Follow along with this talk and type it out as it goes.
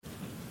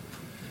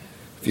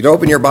If you'd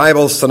open your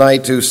Bibles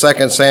tonight to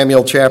 2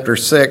 Samuel chapter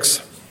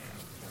 6,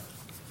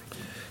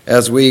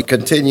 as we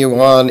continue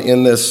on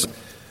in this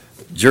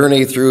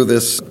journey through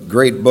this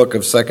great book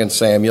of 2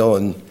 Samuel,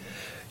 and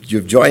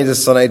you've joined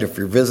us tonight if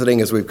you're visiting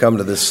as we've come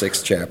to this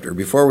sixth chapter.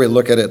 Before we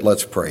look at it,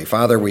 let's pray.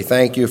 Father, we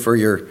thank you for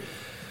your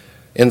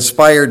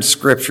inspired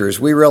scriptures.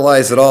 We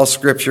realize that all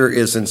scripture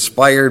is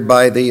inspired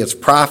by thee. It's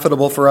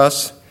profitable for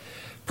us,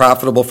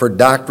 profitable for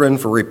doctrine,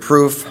 for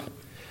reproof,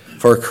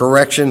 for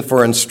correction,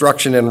 for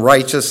instruction in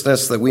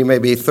righteousness, that we may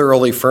be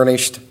thoroughly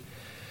furnished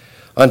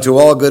unto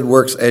all good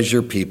works as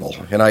your people.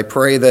 And I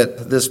pray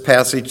that this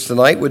passage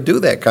tonight would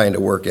do that kind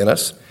of work in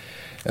us,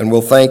 and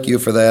we'll thank you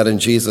for that in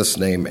Jesus'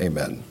 name,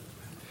 amen.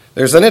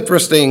 There's an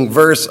interesting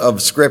verse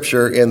of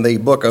Scripture in the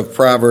book of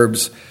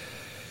Proverbs,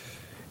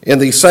 in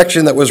the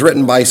section that was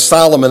written by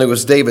Solomon, who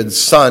was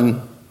David's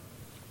son.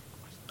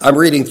 I'm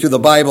reading through the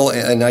Bible,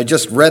 and I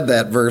just read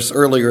that verse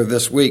earlier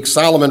this week.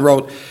 Solomon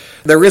wrote,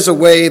 "There is a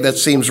way that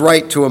seems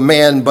right to a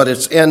man, but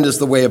its end is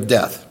the way of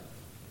death."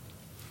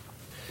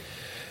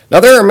 Now,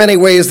 there are many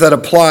ways that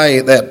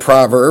apply that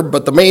proverb,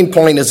 but the main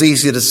point is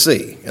easy to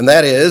see, and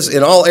that is,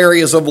 in all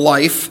areas of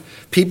life,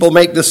 people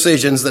make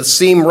decisions that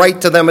seem right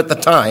to them at the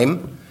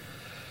time,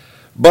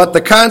 but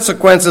the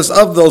consequences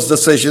of those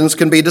decisions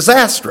can be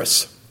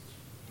disastrous.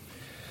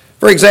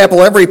 For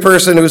example, every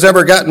person who's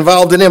ever got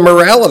involved in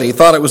immorality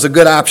thought it was a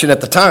good option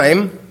at the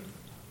time,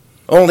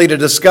 only to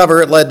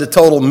discover it led to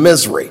total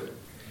misery.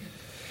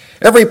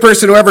 Every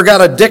person who ever got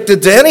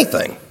addicted to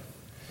anything,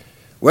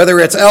 whether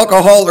it's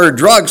alcohol or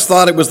drugs,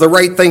 thought it was the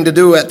right thing to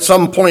do at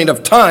some point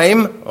of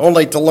time,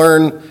 only to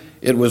learn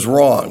it was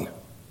wrong.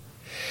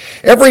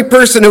 Every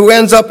person who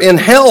ends up in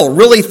hell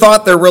really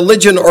thought their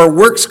religion or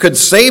works could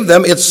save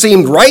them. It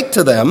seemed right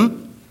to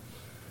them,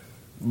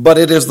 but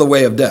it is the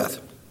way of death.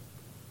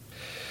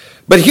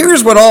 But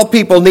here's what all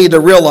people need to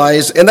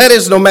realize, and that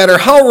is, no matter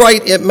how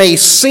right it may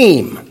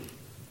seem,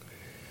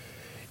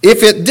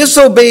 if it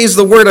disobeys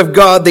the word of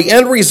God, the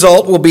end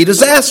result will be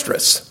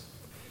disastrous.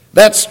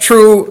 That's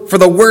true for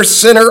the worst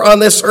sinner on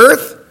this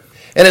earth,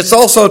 and it's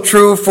also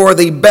true for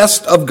the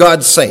best of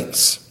God's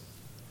saints.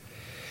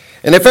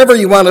 And if ever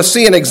you want to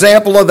see an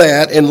example of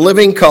that in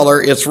living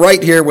color, it's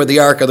right here with the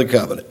Ark of the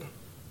Covenant.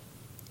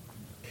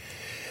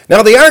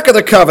 Now, the Ark of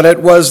the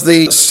Covenant was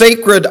the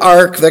sacred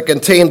ark that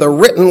contained the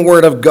written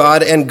word of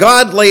God, and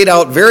God laid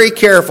out very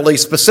carefully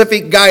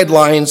specific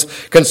guidelines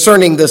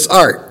concerning this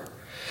ark.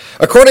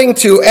 According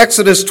to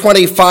Exodus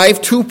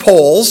 25, 2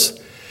 poles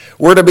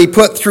were to be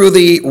put through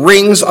the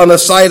rings on the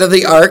side of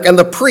the ark, and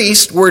the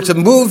priests were to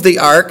move the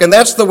ark, and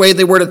that's the way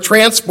they were to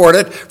transport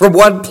it from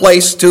one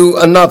place to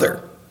another.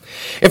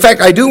 In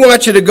fact, I do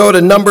want you to go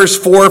to Numbers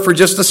 4 for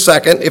just a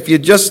second. If you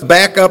just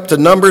back up to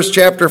Numbers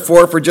chapter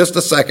 4 for just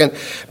a second,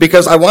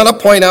 because I want to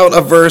point out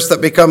a verse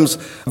that becomes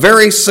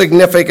very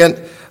significant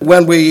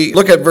when we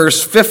look at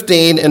verse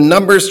 15 in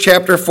Numbers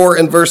chapter 4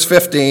 and verse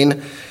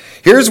 15.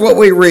 Here's what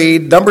we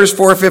read, Numbers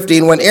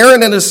 4:15. "When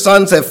Aaron and his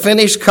sons have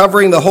finished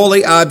covering the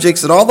holy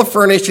objects and all the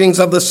furnishings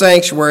of the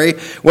sanctuary,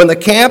 when the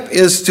camp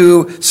is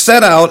to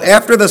set out,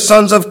 after the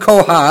sons of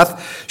Kohath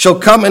shall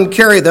come and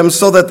carry them,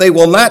 so that they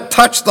will not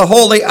touch the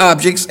holy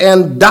objects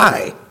and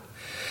die."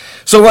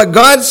 So what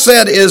God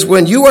said is,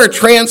 when you are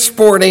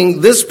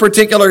transporting this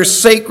particular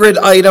sacred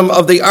item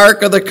of the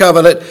Ark of the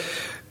Covenant,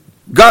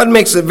 God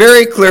makes it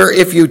very clear,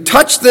 if you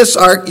touch this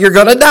ark, you're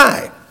going to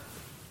die.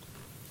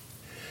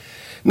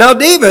 Now,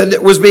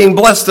 David was being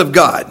blessed of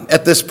God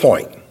at this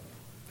point.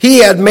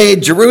 He had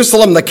made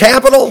Jerusalem the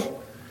capital.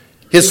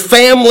 His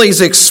family's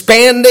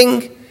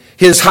expanding.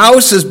 His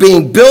house is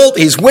being built.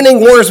 He's winning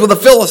wars with the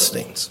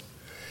Philistines.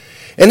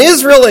 And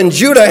Israel and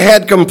Judah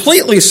had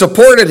completely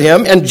supported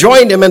him and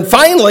joined him. And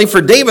finally, for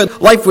David,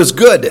 life was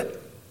good.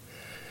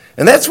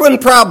 And that's when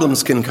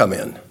problems can come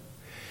in.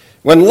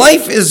 When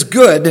life is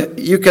good,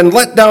 you can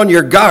let down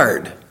your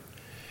guard.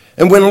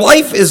 And when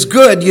life is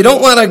good, you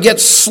don't want to get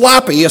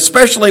sloppy,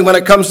 especially when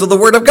it comes to the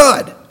Word of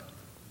God.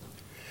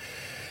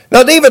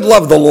 Now, David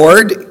loved the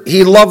Lord.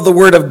 He loved the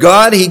Word of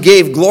God. He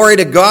gave glory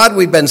to God.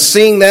 We've been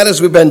seeing that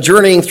as we've been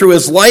journeying through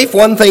his life.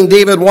 One thing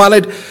David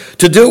wanted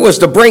to do was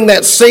to bring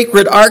that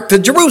sacred ark to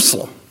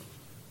Jerusalem.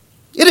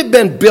 It had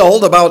been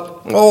built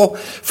about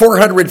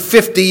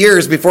 450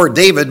 years before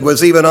David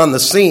was even on the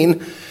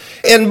scene.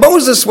 And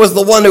Moses was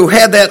the one who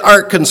had that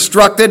ark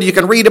constructed. You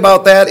can read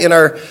about that in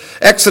our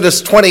Exodus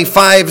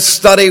 25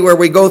 study, where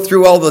we go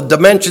through all the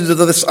dimensions of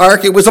this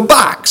ark. It was a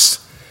box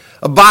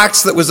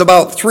that was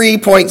about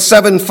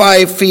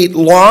 3.75 feet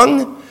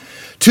long,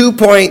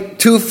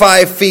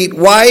 2.25 feet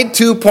wide,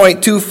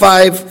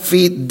 2.25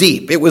 feet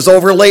deep. It was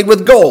overlaid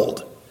with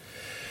gold.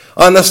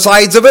 On the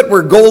sides of it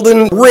were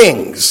golden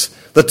rings.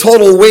 The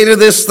total weight of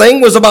this thing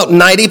was about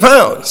 90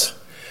 pounds.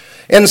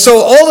 And so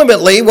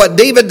ultimately what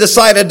David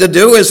decided to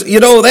do is,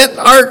 that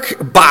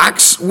ark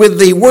box with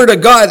the Word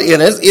of God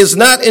in it is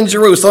not in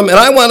Jerusalem, and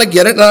I want to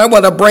get it, and I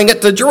want to bring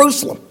it to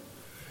Jerusalem.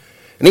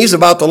 And he's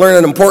about to learn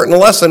an important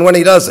lesson when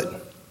he does it.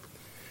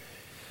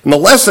 And the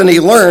lesson he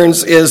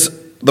learns is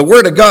the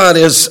Word of God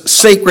is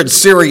sacred,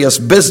 serious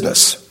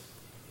business.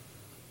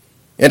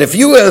 And if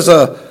you as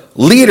a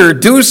leader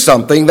do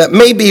something that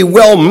may be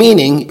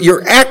well-meaning,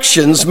 your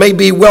actions may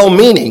be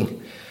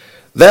well-meaning,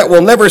 that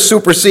will never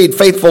supersede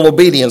faithful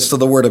obedience to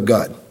the Word of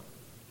God.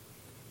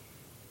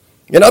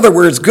 In other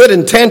words, good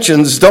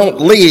intentions don't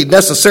lead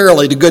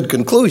necessarily to good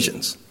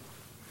conclusions.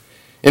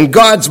 In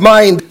God's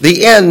mind,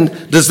 the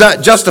end does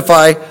not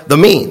justify the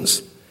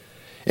means.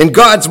 In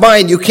God's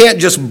mind, you can't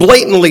just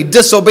blatantly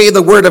disobey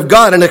the Word of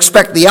God and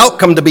expect the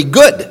outcome to be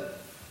good.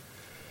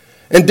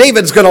 And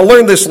David's going to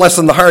learn this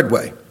lesson the hard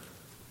way.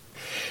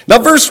 Now,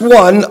 verse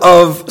 1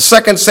 of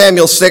 2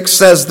 Samuel 6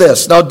 says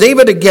this, "Now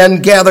David again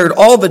gathered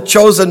all the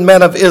chosen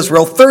men of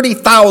Israel,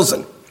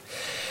 30,000.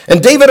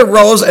 And David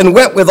arose and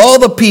went with all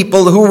the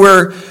people who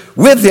were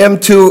with him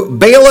to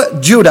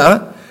Baalah,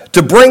 Judah,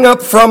 to bring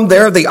up from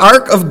there the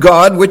ark of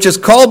God, which is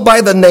called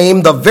by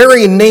the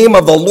very name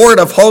of the Lord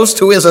of hosts,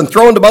 who is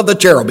enthroned above the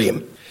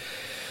cherubim."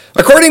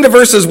 According to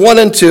verses 1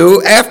 and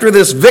 2, after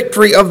this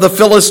victory of the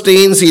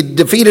Philistines, he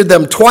defeated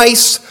them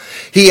twice.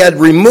 He had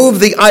removed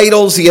the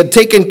idols. He had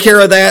taken care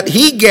of that.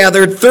 He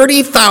gathered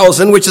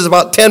 30,000, which is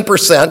about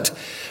 10%,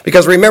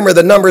 because remember,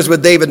 the numbers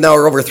with David now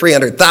are over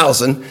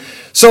 300,000.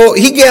 So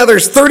he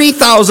gathers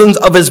 30,000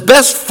 of his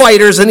best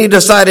fighters, and he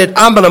decided,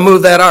 I'm going to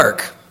move that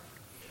ark.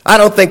 I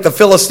don't think the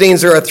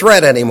Philistines are a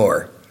threat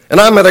anymore,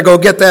 and I'm going to go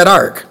get that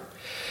ark.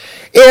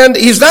 And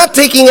he's not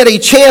taking any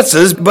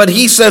chances, but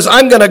he says,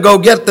 I'm going to go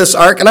get this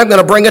ark, and I'm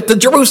going to bring it to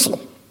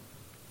Jerusalem.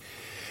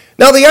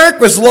 Now, the ark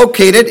was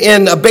located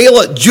in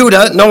Baalah,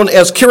 Judah, known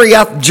as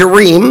Kiriath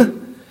Jearim.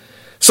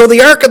 So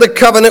the Ark of the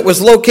Covenant was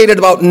located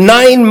about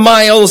 9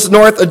 miles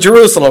north of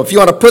Jerusalem. If you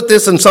want to put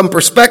this in some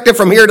perspective,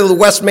 from here to the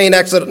West Main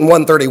exit in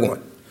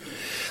 131.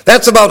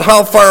 That's about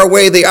how far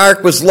away the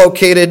ark was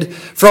located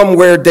from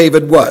where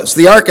David was.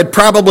 The ark had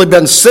probably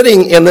been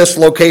sitting in this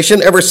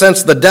location ever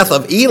since the death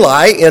of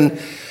Eli in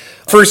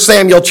 1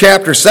 Samuel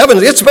chapter 7.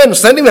 It's been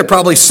sitting there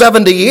probably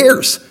 70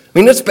 years. I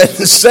mean, it's been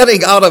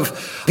sitting out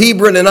of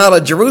Hebron and out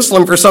of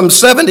Jerusalem for some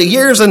 70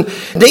 years. And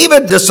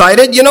David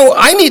decided,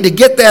 I need to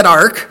get that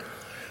ark.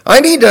 I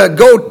need to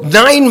go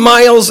 9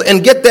 miles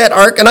and get that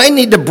ark, and I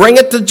need to bring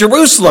it to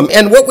Jerusalem.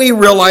 And what we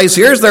realize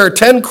here is there are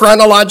 10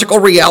 chronological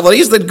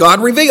realities that God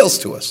reveals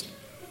to us.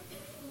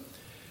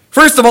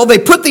 First of all, they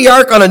put the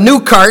ark on a new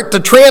cart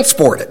to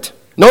transport it.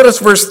 Notice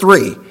verse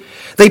 3.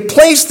 They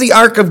placed the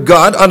ark of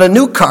God on a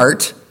new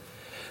cart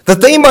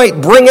that they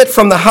might bring it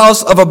from the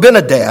house of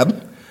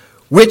Abinadab,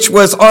 which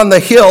was on the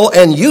hill,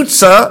 and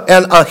Uzzah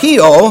and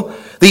Ahio,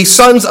 the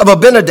sons of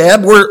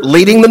Abinadab, were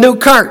leading the new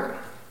cart.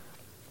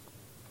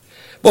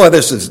 Boy,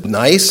 this is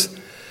nice.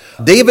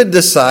 David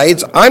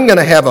decides, I'm going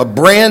to have a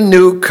brand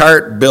new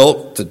cart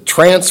built to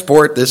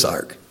transport this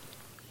ark.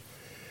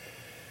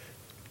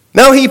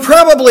 Now, he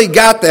probably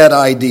got that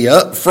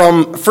idea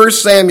from 1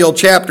 Samuel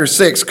chapter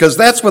 6, because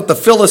that's what the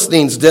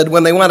Philistines did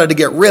when they wanted to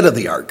get rid of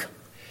the ark.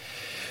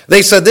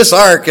 They said, this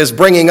ark is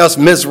bringing us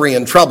misery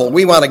and trouble.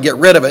 We want to get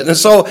rid of it. And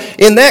so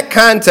in that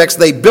context,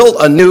 they built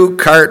a new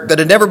cart that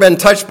had never been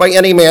touched by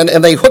any man,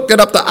 and they hooked it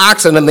up to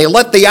oxen, and they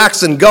let the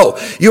oxen go.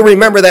 You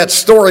remember that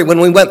story when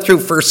we went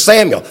through 1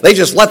 Samuel. They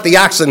just let the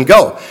oxen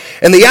go.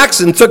 And the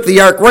oxen took the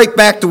ark right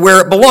back to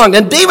where it belonged.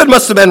 And David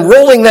must have been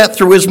rolling that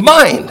through his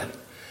mind.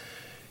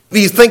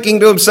 He's thinking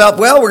to himself,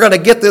 well, we're going to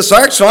get this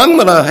ark, so I'm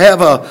going to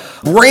have a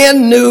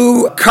brand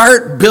new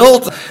cart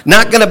built,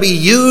 not going to be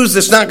used.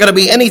 It's not going to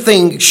be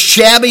anything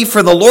shabby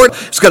for the Lord.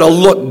 It's going to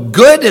look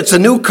good. It's a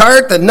new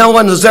cart that no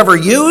one has ever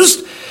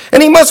used.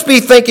 And he must be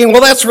thinking,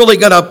 well, that's really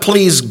going to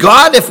please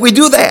God if we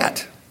do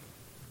that.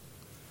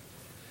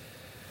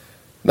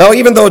 Now,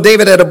 even though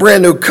David had a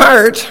brand new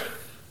cart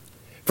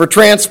for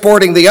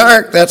transporting the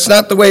ark, that's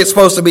not the way it's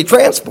supposed to be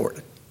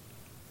transported.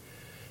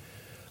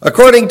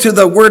 According to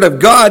the Word of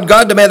God,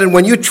 God demanded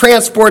when you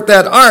transport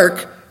that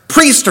ark,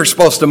 priests are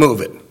supposed to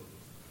move it.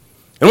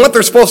 And what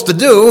they're supposed to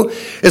do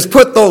is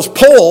put those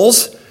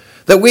poles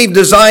that we've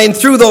designed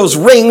through those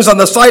rings on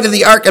the side of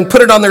the ark and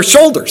put it on their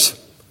shoulders.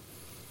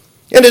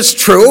 And it's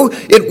true,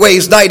 it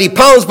weighs 90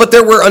 pounds, but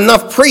there were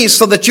enough priests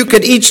so that you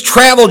could each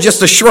travel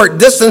just a short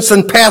distance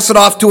and pass it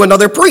off to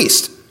another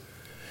priest.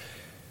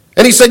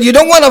 And he said, you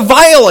don't want to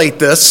violate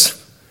this.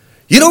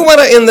 You don't want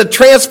to, in the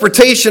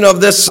transportation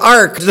of this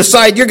ark,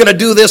 decide you're going to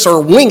do this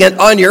or wing it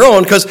on your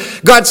own, because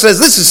God says,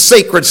 this is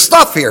sacred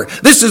stuff here.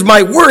 This is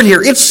my word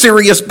here. It's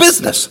serious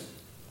business.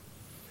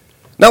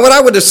 Now, what I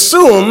would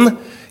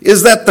assume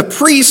is that the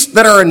priests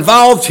that are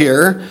involved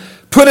here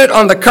put it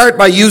on the cart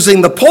by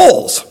using the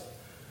poles.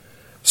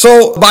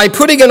 So by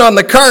putting it on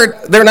the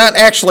cart, they're not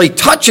actually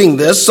touching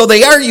this, so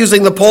they are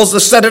using the poles to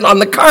set it on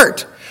the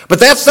cart. But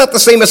that's not the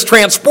same as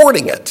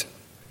transporting it.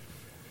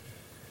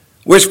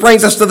 Which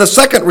brings us to the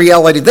second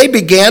reality. They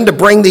began to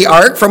bring the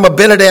ark from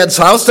Abinadab's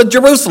house to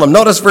Jerusalem.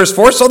 Notice verse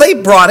 4. So they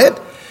brought it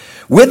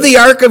with the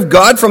ark of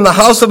God from the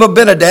house of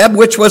Abinadab,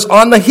 which was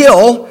on the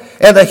hill,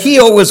 and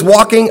Ahio was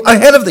walking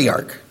ahead of the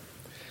ark.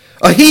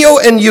 Ahio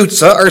and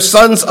Uzzah are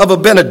sons of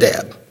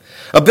Abinadab.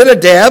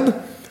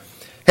 Abinadab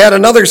had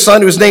another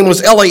son whose name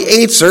was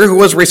Eleazar, who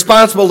was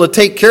responsible to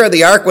take care of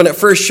the ark when it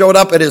first showed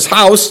up at his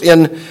house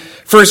in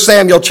 1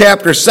 Samuel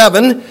chapter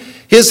 7.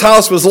 His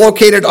house was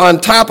located on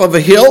top of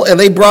a hill, and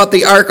they brought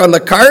the ark on the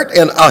cart,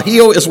 and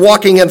Ahio is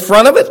walking in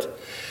front of it.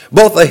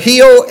 Both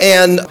Ahio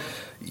and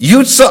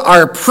Uzzah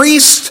are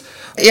priests,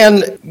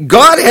 and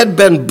God had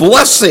been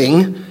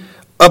blessing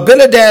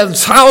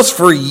Abinadab's house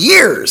for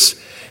years.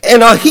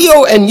 And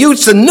Ahio and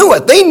Uzzah knew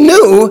it. They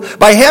knew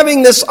by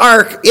having this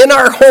ark in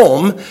our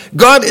home,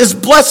 God is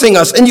blessing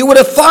us. And you would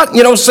have thought,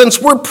 since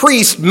we're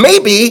priests,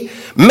 maybe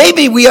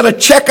we ought to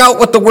check out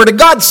what the Word of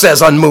God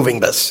says on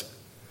moving this.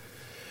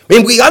 I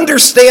mean, we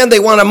understand they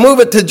want to move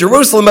it to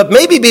Jerusalem, but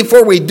maybe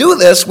before we do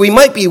this, we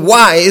might be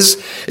wise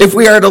if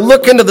we are to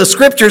look into the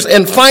Scriptures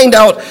and find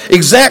out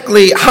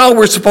exactly how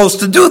we're supposed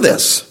to do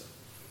this.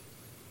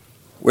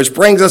 Which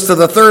brings us to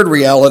the third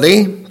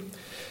reality.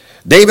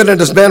 David and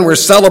his men were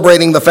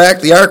celebrating the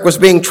fact the ark was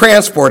being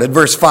transported.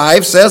 Verse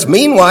 5 says,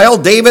 "Meanwhile,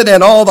 David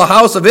and all the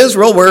house of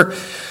Israel were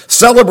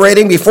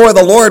celebrating before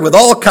the Lord with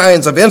all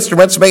kinds of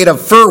instruments made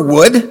of fir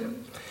wood,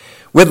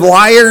 with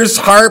lyres,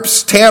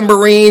 harps,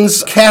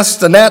 tambourines,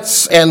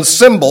 castanets, and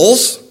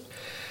cymbals."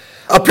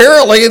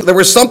 Apparently, there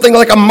was something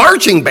like a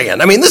marching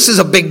band. I mean, this is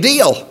a big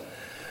deal.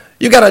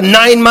 You got a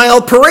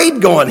 9-mile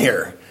parade going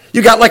here.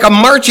 You got like a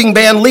marching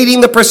band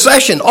leading the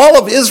procession. All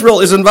of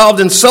Israel is involved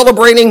in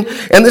celebrating,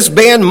 and this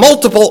band,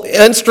 multiple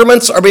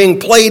instruments are being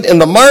played in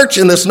the march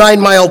in this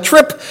 9-mile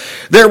trip.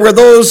 There were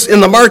those in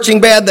the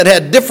marching band that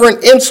had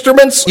different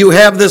instruments. You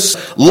have this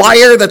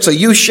lyre that's a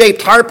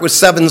U-shaped harp with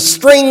 7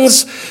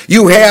 strings.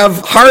 You have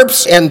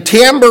harps and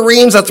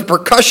tambourines. That's a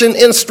percussion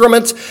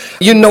instrument.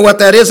 You know what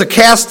that is, a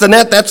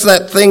castanet. That's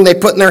that thing they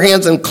put in their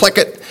hands and click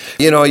it.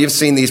 You've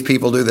seen these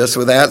people do this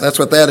with that. That's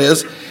what that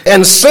is.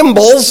 And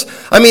cymbals.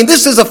 I mean,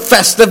 this is a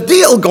festive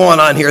deal going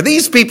on here.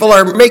 These people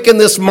are making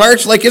this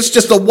march like it's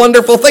just a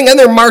wonderful thing, and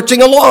they're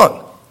marching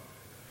along.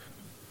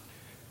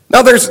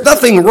 Now, there's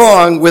nothing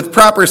wrong with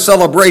proper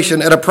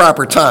celebration at a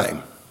proper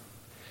time.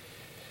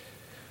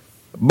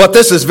 But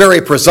this is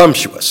very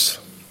presumptuous.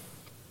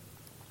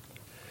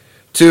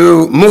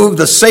 To move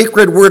the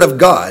sacred Word of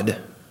God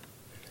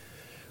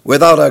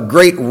without a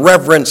great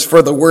reverence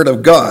for the Word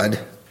of God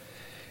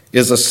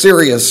is a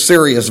serious,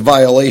 serious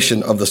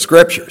violation of the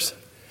Scriptures.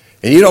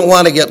 And you don't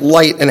want to get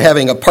light in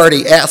having a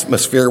party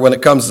atmosphere when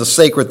it comes to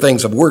sacred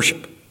things of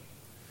worship.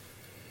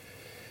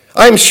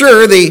 I'm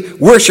sure the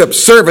worship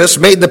service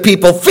made the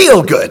people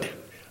feel good.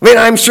 I mean,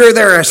 I'm sure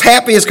they're as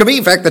happy as could be.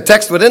 In fact, the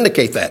text would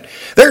indicate that.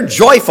 They're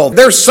joyful.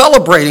 They're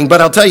celebrating.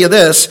 But I'll tell you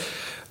this,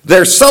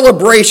 their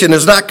celebration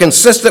is not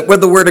consistent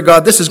with the Word of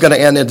God. This is going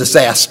to end in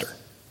disaster.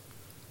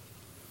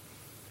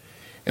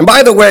 And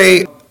by the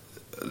way,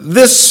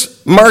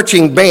 this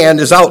marching band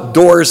is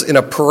outdoors in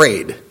a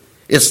parade.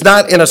 It's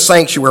not in a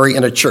sanctuary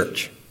in a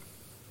church.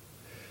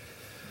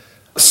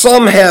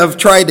 Some have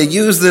tried to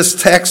use this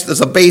text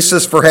as a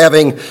basis for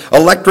having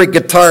electric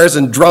guitars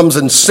and drums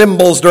and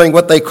cymbals during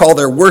what they call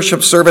their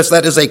worship service.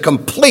 That is a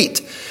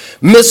complete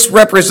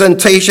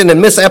misrepresentation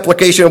and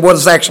misapplication of what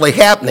is actually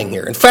happening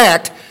here. In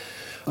fact,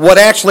 what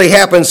actually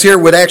happens here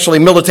would actually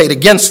militate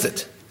against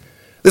it.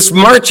 This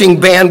marching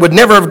band would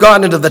never have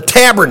gone into the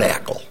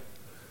tabernacle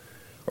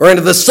or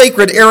into the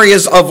sacred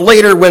areas of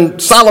later when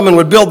Solomon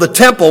would build the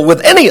temple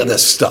with any of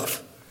this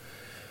stuff.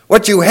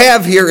 What you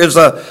have here is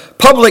a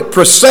public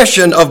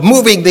procession of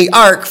moving the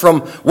ark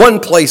from one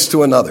place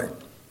to another.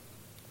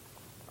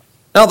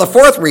 Now, the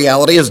fourth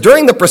reality is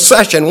during the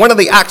procession, one of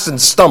the oxen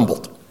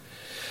stumbled.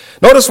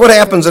 Notice what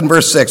happens in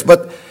verse 6.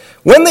 But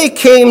when they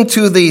came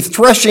to the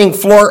threshing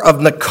floor of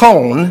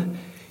Nakon,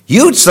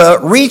 Uzzah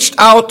reached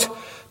out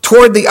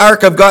toward the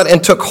ark of God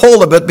and took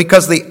hold of it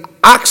because the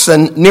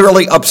oxen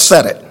nearly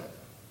upset it.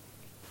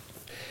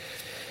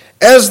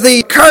 As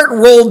the cart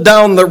rolled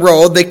down the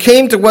road, they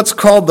came to what's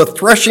called the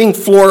threshing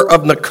floor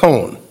of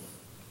Nakon.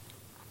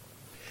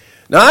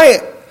 Now,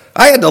 I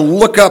had to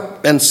look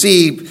up and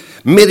see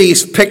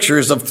Mideast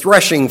pictures of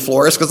threshing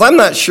floors because I'm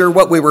not sure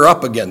what we were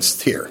up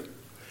against here.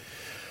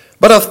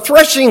 But a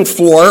threshing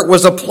floor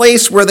was a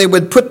place where they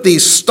would put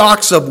these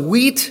stalks of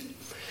wheat,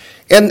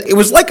 and it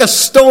was like a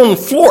stone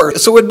floor,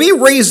 so it would be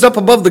raised up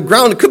above the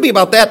ground. It could be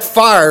about that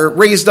far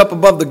raised up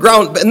above the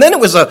ground, and then it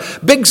was a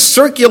big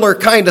circular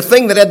kind of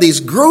thing that had these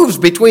grooves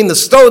between the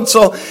stones,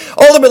 so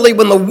ultimately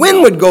when the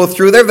wind would go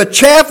through there, the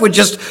chaff would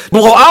just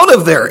blow out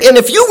of there. And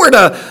if you were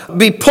to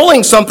be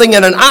pulling something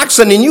in an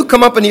oxen and you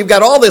come up and you've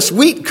got all this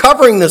wheat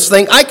covering this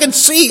thing, I could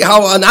see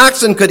how an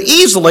oxen could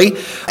easily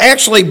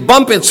actually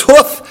bump its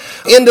hoof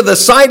into the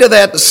side of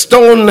that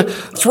stone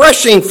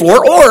threshing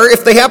floor, or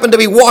if they happened to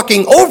be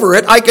walking over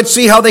it, I could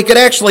see how they could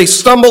actually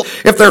stumble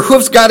if their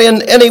hoofs got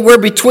in anywhere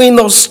between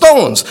those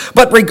stones.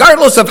 But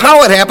regardless of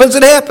how it happens,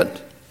 it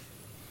happened.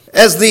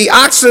 As the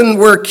oxen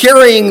were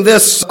carrying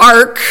this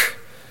ark,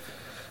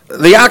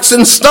 the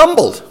oxen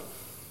stumbled.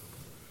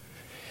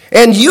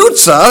 And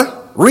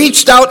Uzzah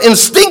reached out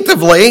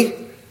instinctively,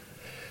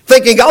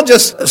 thinking, I'll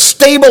just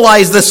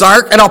stabilize this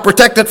ark and I'll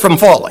protect it from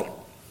falling.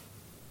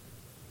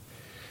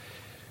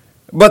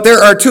 But there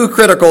are two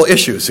critical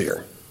issues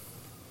here.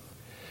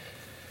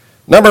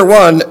 Number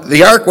one,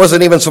 the ark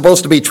wasn't even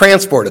supposed to be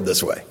transported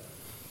this way.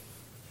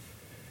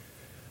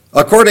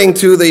 According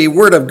to the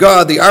Word of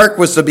God, the ark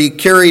was to be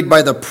carried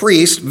by the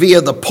priest via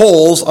the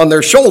poles on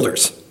their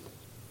shoulders.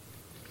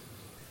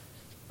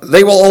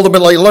 They will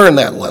ultimately learn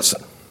that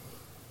lesson.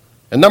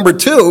 And number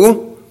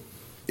two,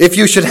 if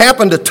you should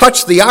happen to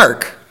touch the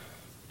ark,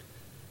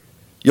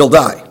 you'll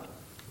die.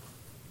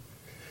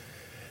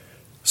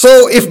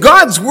 So if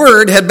God's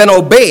word had been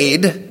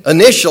obeyed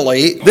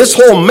initially, this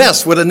whole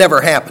mess would have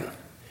never happened.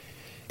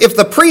 If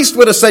the priest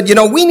would have said,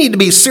 we need to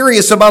be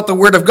serious about the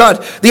word of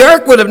God, the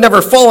ark would have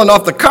never fallen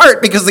off the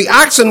cart because the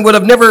oxen would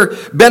have never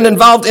been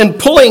involved in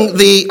pulling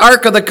the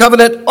ark of the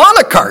covenant on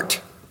a cart.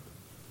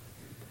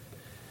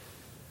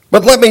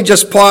 But let me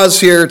just pause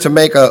here to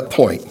make a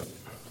point.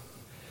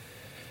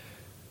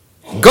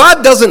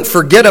 God doesn't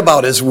forget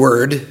about his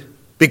word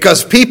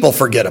because people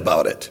forget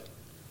about it.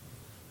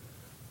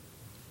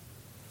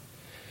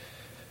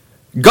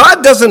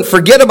 God doesn't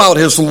forget about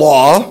his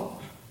law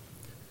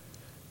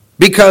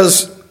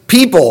because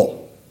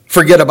people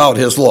forget about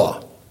his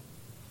law.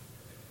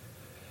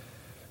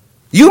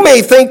 You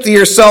may think to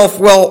yourself,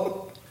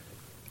 well,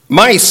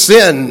 my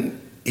sin,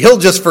 he'll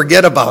just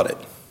forget about it.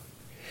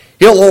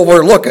 He'll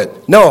overlook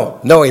it. No,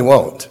 he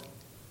won't.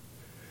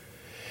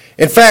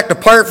 In fact,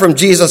 apart from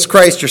Jesus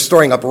Christ, you're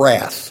storing up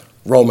wrath,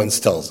 Romans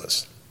tells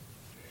us.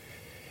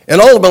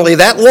 And ultimately,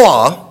 that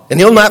law, and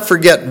he'll not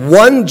forget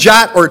one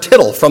jot or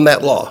tittle from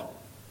that law,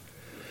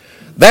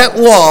 that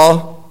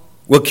law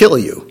will kill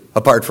you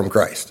apart from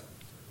Christ.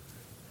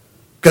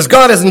 Because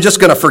God isn't just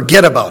going to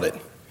forget about it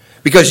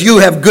because you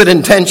have good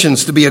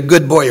intentions to be a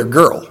good boy or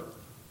girl.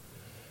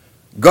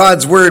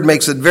 God's word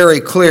makes it very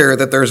clear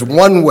that there's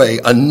one way,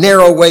 a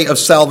narrow way of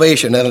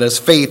salvation, and it is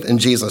faith in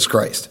Jesus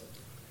Christ.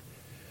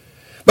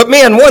 But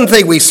man, one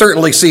thing we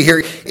certainly see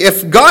here,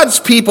 if God's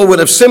people would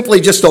have simply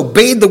just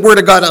obeyed the word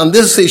of God on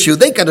this issue,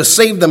 they could have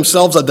saved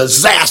themselves a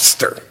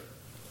disaster.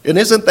 And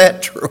isn't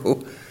that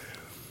true?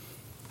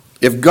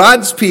 If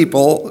God's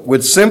people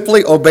would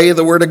simply obey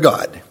the word of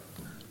God,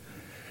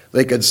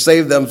 they could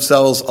save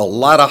themselves a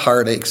lot of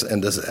heartaches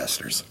and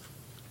disasters.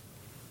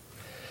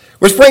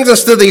 Which brings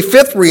us to the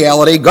fifth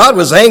reality. God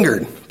was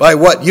angered by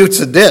what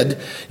Uzzah did.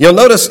 You'll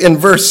notice in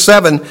verse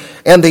 7,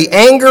 and the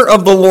anger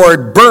of the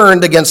Lord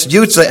burned against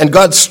Uzzah, and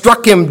God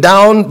struck him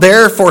down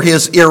there for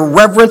his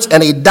irreverence,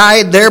 and he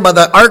died there by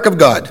the ark of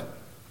God.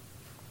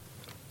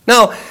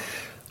 Now,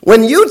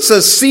 when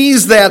Uzzah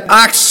sees that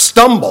ox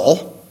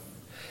stumble,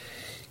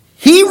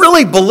 he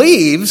really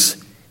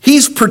believes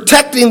he's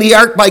protecting the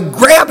ark by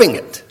grabbing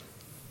it.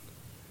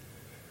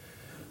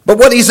 But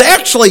what he's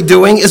actually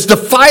doing is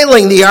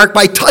defiling the ark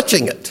by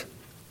touching it.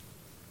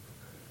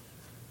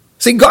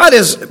 See, God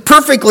is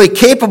perfectly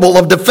capable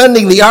of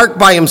defending the ark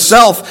by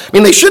himself. I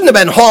mean, they shouldn't have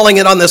been hauling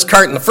it on this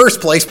cart in the first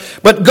place,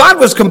 but God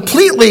was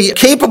completely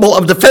capable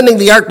of defending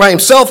the ark by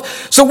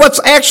himself. So what's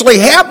actually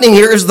happening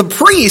here is the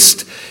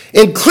priest,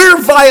 in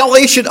clear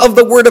violation of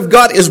the word of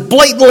God, is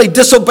blatantly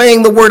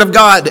disobeying the word of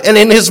God, and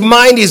in his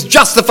mind he's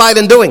justified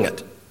in doing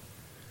it.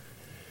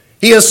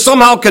 He has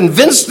somehow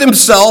convinced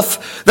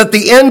himself that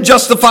the end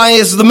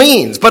justifies the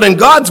means, but in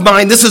God's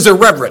mind this is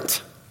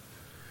irreverent.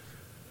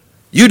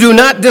 You do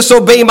not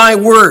disobey my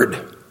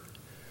word.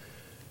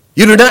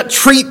 You do not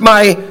treat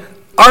my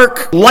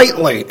ark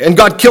lightly, and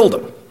God killed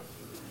him.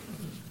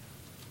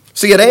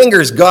 See, it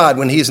angers God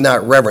when he's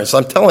not reverenced.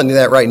 I'm telling you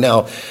that right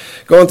now.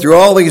 Going through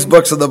all these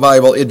books of the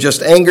Bible, it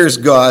just angers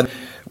God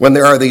when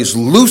there are these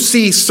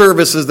loosey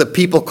services that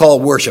people call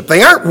worship.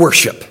 They aren't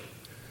worship.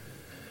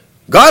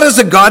 God is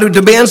a God who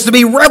demands to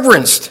be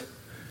reverenced.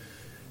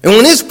 And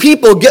when his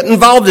people get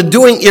involved in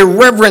doing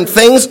irreverent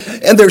things,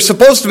 and they're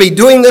supposed to be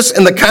doing this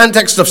in the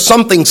context of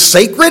something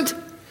sacred,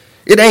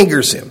 it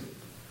angers him.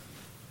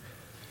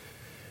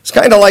 It's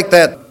kind of like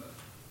that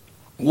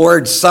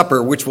Lord's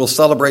Supper, which we'll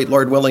celebrate,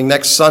 Lord willing,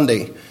 next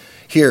Sunday.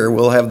 Here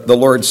we'll have the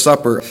Lord's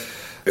Supper.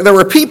 There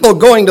were people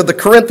going to the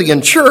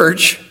Corinthian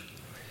church,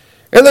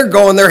 and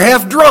they're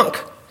half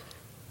drunk.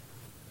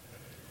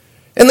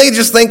 And they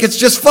just think it's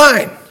just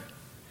fine.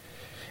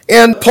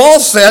 And Paul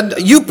said,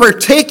 you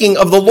partaking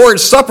of the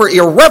Lord's Supper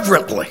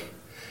irreverently.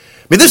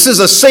 I mean, this is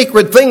a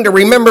sacred thing to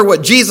remember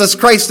what Jesus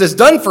Christ has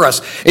done for us.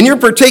 And you're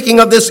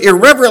partaking of this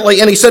irreverently.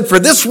 And he said, for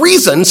this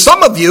reason,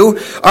 some of you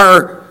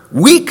are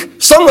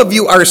weak, some of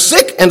you are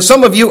sick, and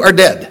some of you are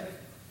dead.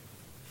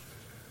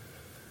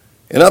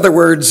 In other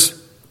words,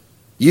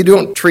 you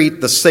don't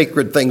treat the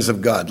sacred things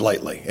of God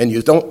lightly. And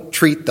you don't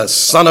treat the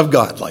Son of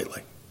God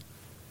lightly.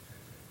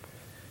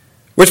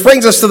 Which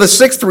brings us to the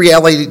sixth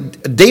reality.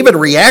 David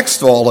reacts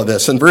to all of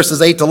this in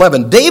verses 8 to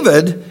 11.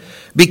 David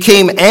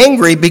became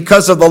angry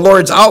because of the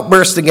Lord's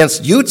outburst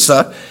against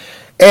Uzzah,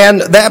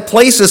 and that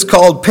place is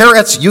called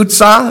Peretz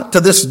Uzzah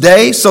to this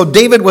day. So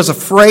David was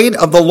afraid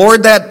of the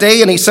Lord that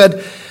day, and he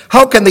said,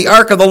 how can the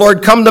ark of the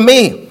Lord come to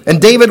me?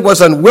 And David was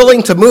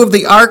unwilling to move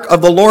the ark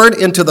of the Lord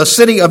into the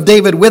city of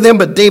David with him,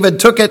 but David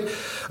took it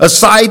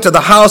aside to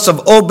the house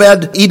of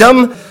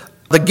Obed-Edom,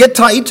 the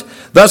Gittite.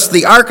 Thus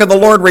the ark of the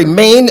Lord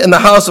remained in the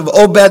house of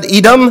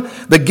Obed-Edom,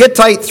 the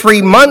Gittite,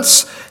 3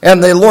 months,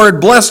 and the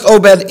Lord blessed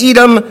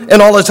Obed-Edom and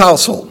all his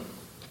household.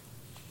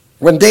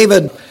 When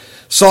David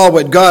saw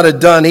what God had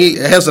done, he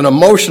has an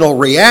emotional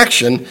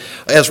reaction.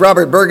 As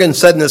Robert Bergen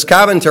said in his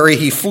commentary,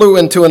 he flew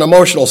into an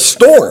emotional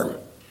storm.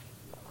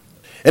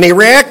 And he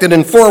reacted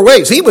in 4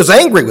 ways. He was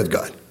angry with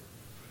God.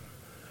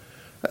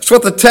 That's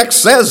what the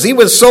text says. He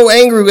was so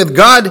angry with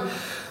God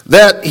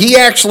that he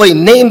actually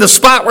named the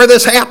spot where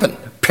this happened.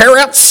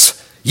 Peretz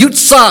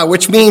Yutzah,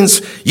 which means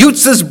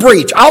Yutzah's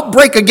breach,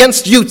 outbreak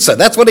against Yutzah.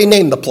 That's what he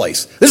named the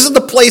place. This is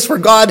the place where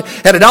God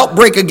had an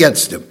outbreak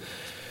against him.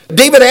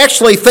 David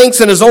actually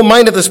thinks in his own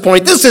mind at this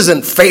point, this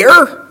isn't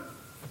fair.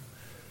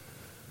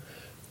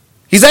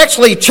 He's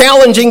actually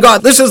challenging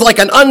God. This is like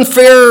an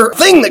unfair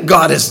thing that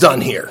God has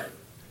done here.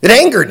 It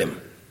angered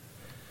him.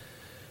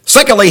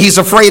 Secondly, he's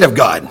afraid of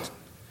God.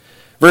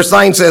 Verse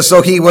 9 says,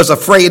 so he was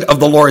afraid of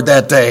the Lord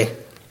that day.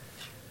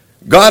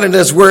 God and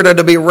his word are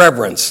to be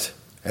reverenced,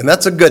 and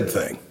that's a good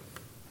thing.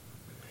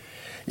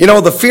 You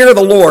know, the fear of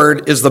the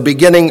Lord is the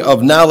beginning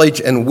of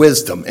knowledge and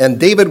wisdom, and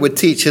David would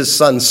teach his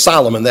son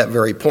Solomon that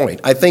very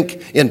point. I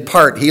think in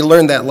part he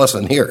learned that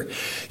lesson here.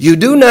 You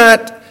do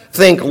not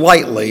think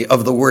lightly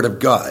of the word of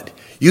God.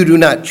 You do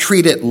not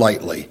treat it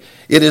lightly.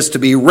 It is to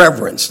be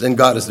reverenced, and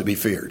God is to be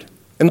feared.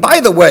 And by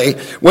the way,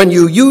 when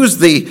you use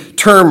the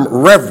term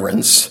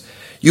reverence,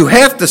 you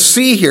have to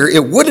see here,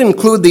 it would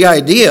include the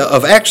idea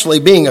of actually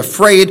being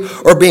afraid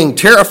or being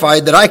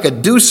terrified that I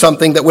could do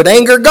something that would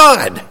anger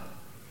God.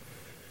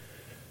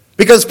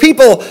 Because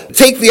people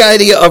take the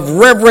idea of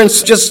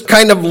reverence just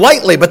kind of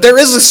lightly, but there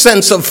is a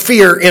sense of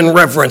fear in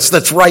reverence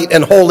that's right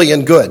and holy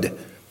and good.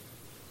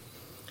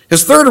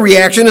 His third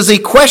reaction is he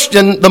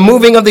questioned the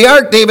moving of the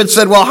ark. David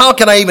said, well, how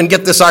can I even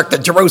get this ark to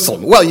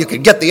Jerusalem? Well, you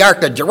could get the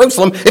ark to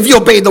Jerusalem if you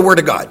obeyed the word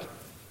of God.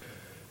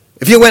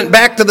 If you went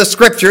back to the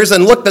scriptures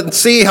and looked and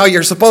see how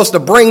you're supposed to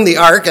bring the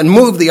ark and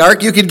move the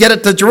ark, you could get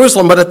it to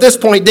Jerusalem. But at this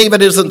point,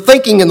 David isn't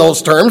thinking in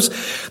those terms.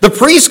 The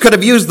priests could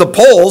have used the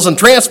poles and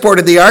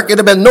transported the ark. It would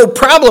have been no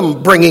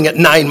problem bringing it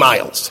 9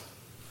 miles.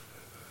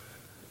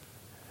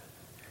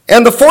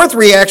 And the fourth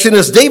reaction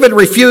is David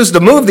refused to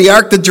move the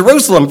ark to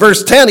Jerusalem.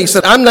 Verse 10, he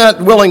said, I'm not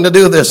willing to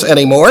do this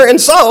anymore. And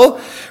so,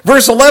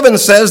 verse 11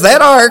 says,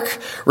 that ark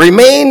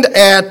remained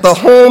at the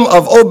home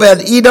of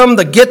Obed-Edom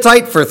the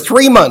Gittite for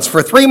 3 months.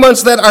 For 3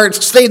 months that ark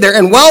stayed there.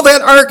 And while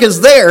that ark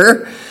is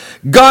there,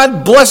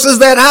 God blesses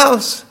that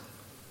house.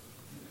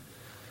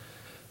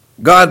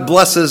 God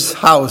blesses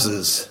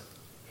houses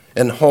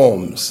and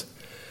homes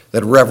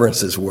that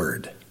reverence his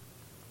word.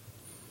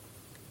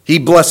 He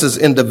blesses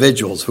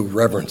individuals who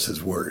reverence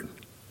his word.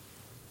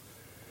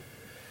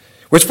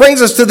 Which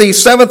brings us to the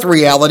seventh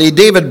reality.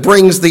 David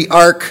brings the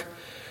ark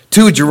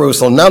to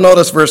Jerusalem. Now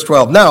notice verse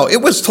 12. Now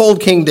it was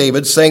told King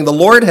David, saying, the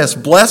Lord has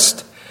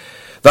blessed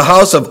the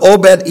house of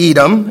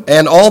Obed-Edom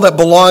and all that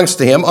belongs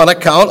to him on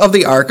account of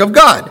the ark of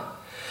God.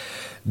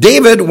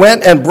 David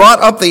went and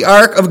brought up the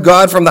ark of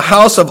God from the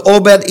house of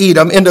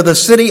Obed-Edom into the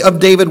city of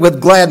David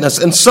with gladness.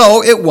 And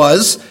so it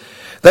was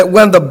that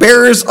when the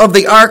bearers of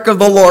the ark of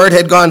the Lord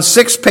had gone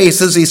 6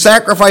 paces, he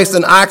sacrificed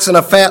an ox and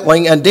a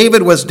fatling, and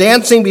David was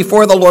dancing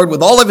before the Lord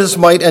with all of his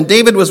might, and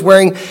David was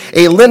wearing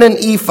a linen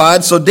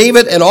ephod. So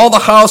David and all the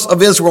house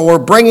of Israel were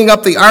bringing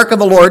up the ark of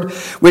the Lord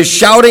with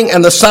shouting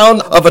and the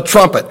sound of a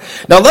trumpet.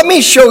 Now let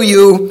me show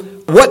you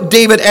what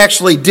David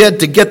actually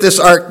did to get this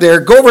ark there.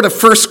 Go over to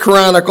 1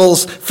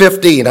 Chronicles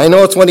 15. I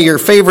know it's one of your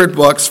favorite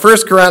books.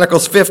 1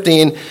 Chronicles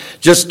 15.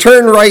 Just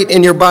turn right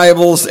in your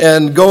Bibles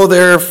and go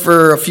there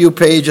for a few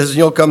pages, and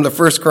you'll come to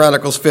 1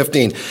 Chronicles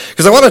 15.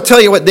 Because I want to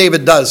tell you what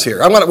David does here.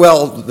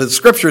 The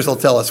scriptures will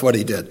tell us what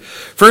he did.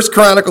 1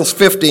 Chronicles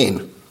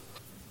 15.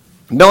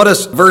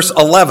 Notice verse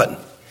 11.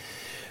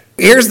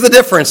 Here's the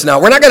difference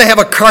now. We're not going to have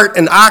a cart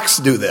and ox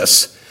do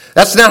this.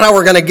 That's not how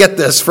we're going to get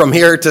this from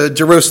here to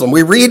Jerusalem.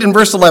 We read in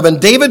verse 11,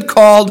 David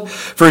called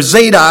for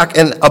Zadok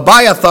and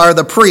Abiathar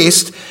the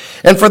priest,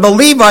 and for the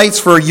Levites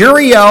for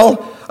Uriel,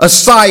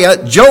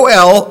 Asaiah,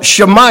 Joel,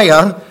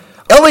 Shemaiah,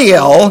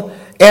 Eliel,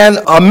 and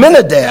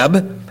Aminadab.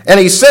 And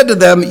he said to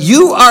them,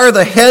 you are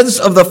the heads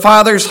of the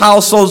fathers'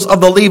 households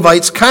of the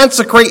Levites.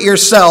 Consecrate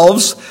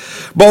yourselves,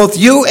 both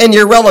you and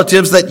your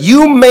relatives, that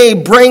you may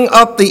bring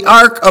up the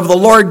ark of the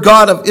Lord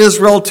God of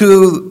Israel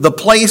to the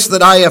place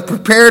that I have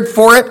prepared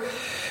for it.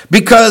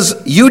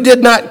 Because you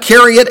did not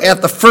carry it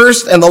at the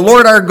first, and the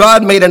Lord our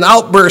God made an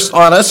outburst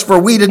on us, for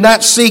we did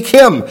not seek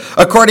him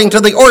according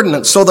to the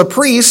ordinance. So the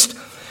priest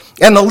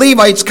and the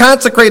Levites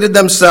consecrated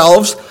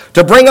themselves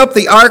to bring up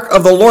the ark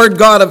of the Lord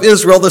God of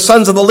Israel. The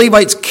sons of the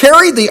Levites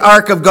carried the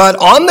ark of God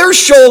on their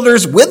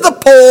shoulders with the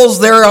poles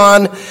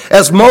thereon,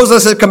 as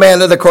Moses had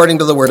commanded according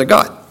to the word of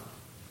God.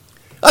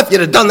 If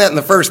you'd have done that in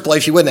the first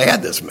place, you wouldn't have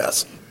had this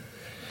mess.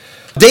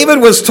 David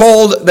was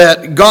told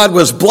that God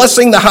was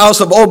blessing the house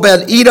of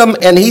Obed-Edom,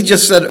 and he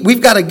just said,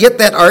 we've got to get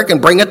that ark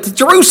and bring it to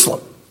Jerusalem.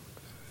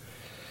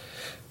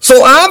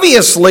 So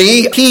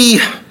obviously, he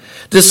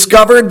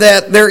discovered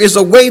that there is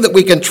a way that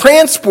we can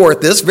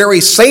transport this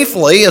very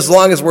safely as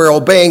long as we're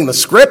obeying the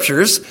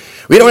scriptures.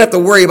 We don't have to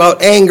worry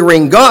about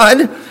angering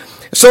God.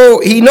 So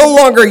he no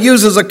longer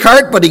uses a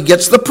cart, but he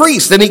gets the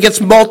priest, and he gets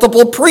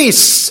multiple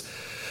priests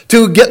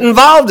to get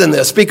involved in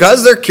this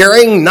because they're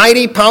carrying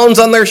 90 pounds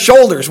on their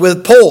shoulders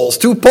with poles,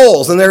 2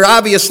 poles, and they're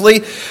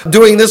obviously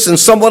doing this in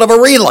somewhat of a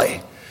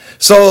relay.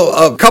 So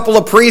a couple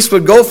of priests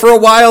would go for a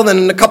while,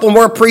 then a couple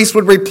more priests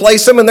would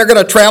replace them, and they're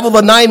going to travel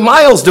the 9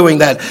 miles doing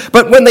that.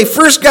 But when they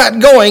first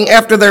got going,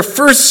 after their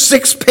first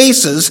 6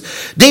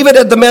 paces, David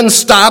had the men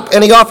stop,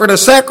 and he offered a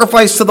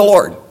sacrifice to the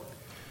Lord.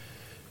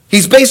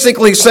 He's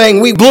basically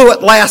saying, we blew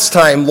it last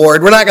time,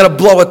 Lord. We're not going to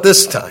blow it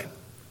this time.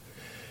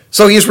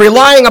 So he's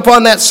relying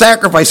upon that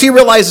sacrifice. He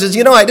realizes,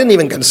 I didn't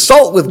even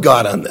consult with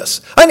God on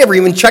this. I never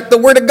even checked the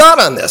word of God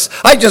on this.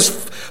 I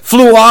just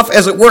flew off,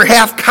 as it were,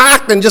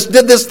 half-cocked and just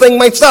did this thing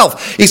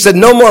myself. He said,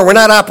 no more. We're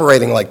not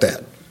operating like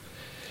that.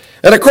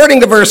 And according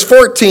to verse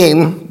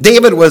 14,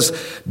 David was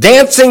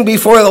dancing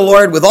before the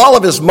Lord with all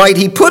of his might.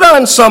 He put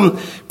on some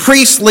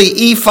priestly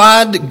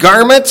ephod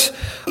garment.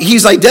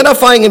 He's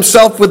identifying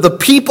himself with the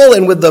people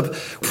and with the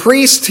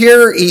priest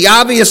here. He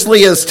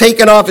obviously has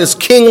taken off his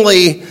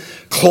kingly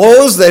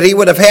clothes that he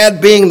would have had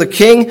being the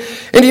king.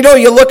 And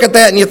you look at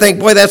that and you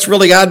think, boy, that's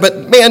really odd.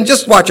 But man,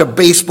 just watch a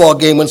baseball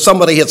game when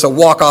somebody hits a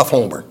walk-off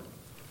homer.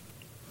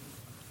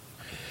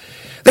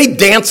 They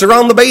dance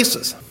around the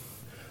bases.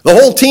 The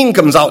whole team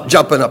comes out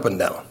jumping up and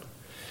down.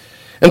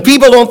 And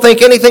people don't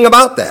think anything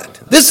about that.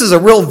 This is a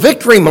real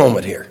victory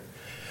moment here.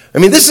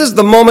 This is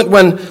the moment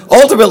when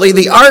ultimately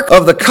the Ark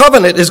of the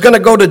Covenant is going to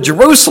go to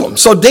Jerusalem.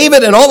 So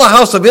David and all the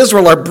house of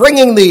Israel are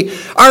bringing the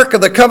Ark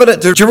of the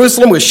Covenant to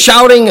Jerusalem with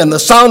shouting and the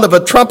sound of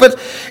a trumpet.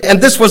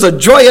 And this was a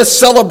joyous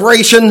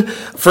celebration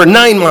for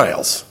 9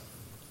 miles.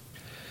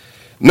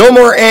 No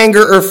more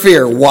anger or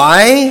fear.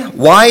 Why?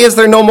 Why is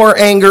there no more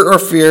anger or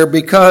fear?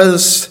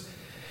 Because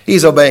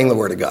he's obeying the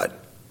Word of God.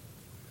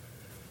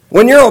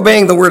 When you're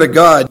obeying the Word of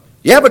God,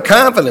 you have a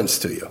confidence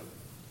to you.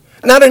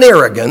 Not an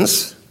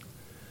arrogance,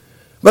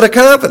 but a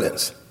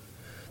confidence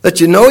that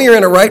you're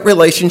in a right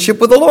relationship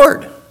with the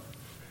Lord.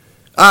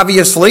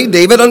 Obviously,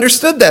 David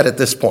understood that at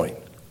this point.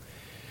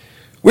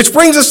 Which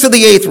brings us to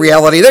the 8th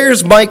reality.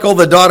 There's Michal,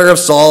 the daughter of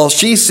Saul.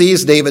 She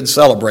sees David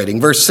celebrating.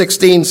 Verse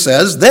 16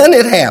 says, Then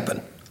it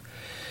happened,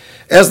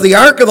 as the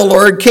ark of the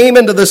Lord came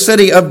into the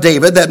city of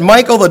David, that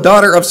Michal, the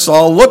daughter of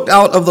Saul, looked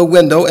out of the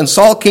window and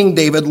saw King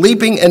David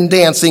leaping and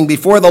dancing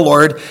before the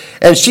Lord,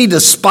 and she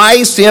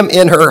despised him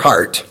in her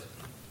heart.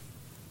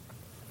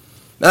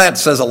 Now that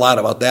says a lot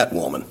about that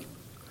woman.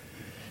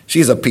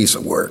 She's a piece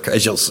of work,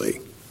 as you'll see.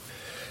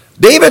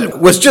 David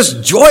was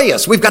just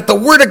joyous. We've got the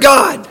Word of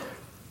God.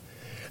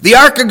 The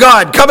Ark of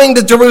God coming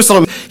to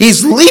Jerusalem.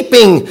 He's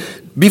leaping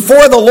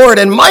before the Lord.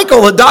 And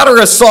Michal, the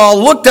daughter of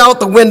Saul, looked out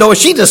the window and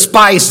she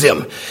despised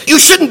him. You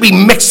shouldn't be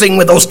mixing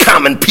with those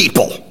common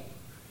people.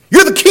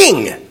 You're the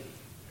king.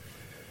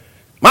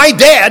 My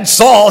dad,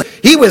 Saul,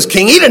 he was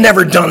king. He'd have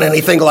never done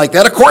anything like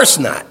that. Of course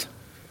not.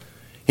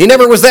 He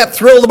never was that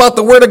thrilled about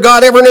the Word of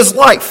God ever in his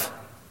life.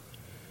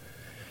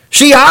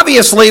 She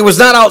obviously was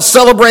not out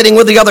celebrating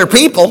with the other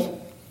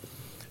people.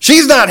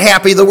 She's not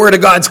happy the Word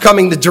of God's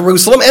coming to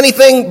Jerusalem,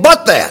 anything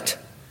but that.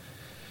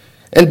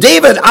 And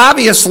David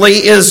obviously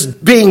is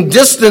being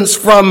distanced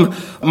from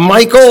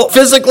Michal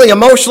physically,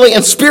 emotionally,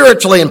 and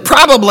spiritually. And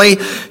probably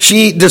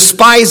she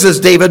despises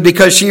David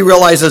because she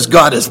realizes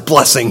God is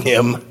blessing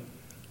him.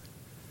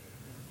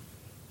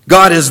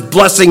 God is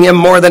blessing him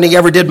more than he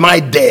ever did my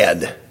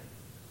dad.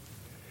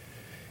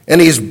 And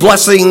he's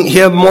blessing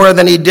him more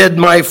than he did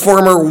my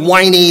former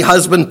whiny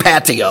husband,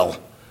 Patiel.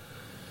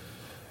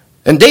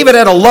 And David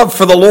had a love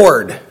for the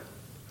Lord.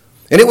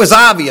 And it was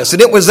obvious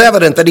and it was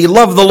evident that he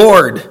loved the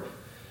Lord,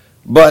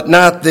 but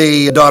not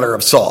the daughter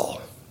of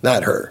Saul,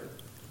 not her.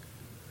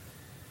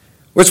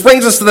 Which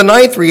brings us to the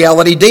 9th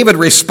reality. David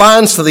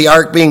responds to the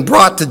ark being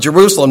brought to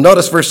Jerusalem.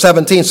 Notice verse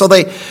 17. So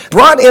they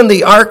brought in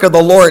the ark of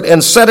the Lord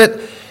and set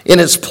it in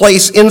its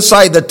place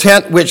inside the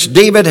tent which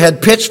David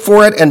had pitched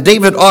for it, and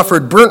David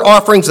offered burnt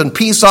offerings and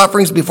peace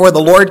offerings before the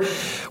Lord.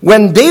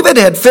 When David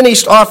had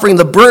finished offering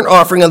the burnt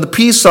offering and the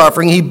peace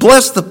offering, he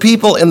blessed the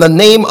people in the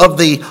name of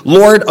the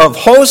Lord of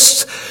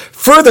hosts.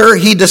 Further,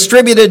 he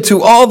distributed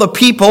to all the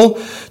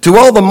people, to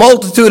all the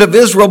multitude of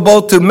Israel,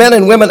 both to men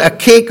and women, a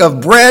cake of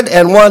bread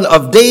and one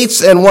of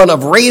dates and one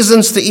of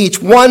raisins to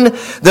each one.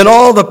 Then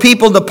all the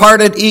people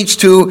departed, each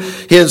to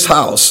his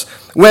house.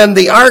 When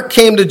the ark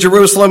came to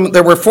Jerusalem,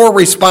 there were 4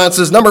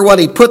 responses. Number 1,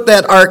 he put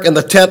that ark in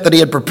the tent that he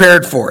had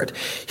prepared for it.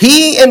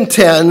 He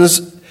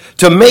intends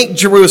to make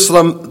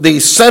Jerusalem the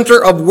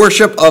center of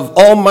worship of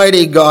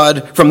Almighty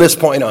God from this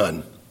point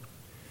on.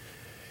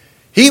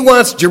 He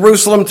wants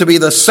Jerusalem to be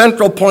the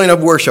central point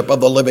of worship of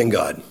the living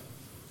God.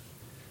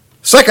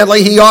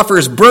 Secondly, he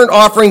offers burnt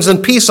offerings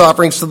and peace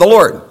offerings to the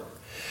Lord.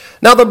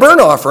 Now, the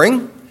burnt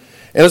offering,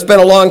 and it's been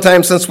a long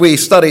time since we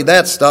studied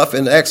that stuff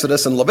in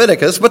Exodus and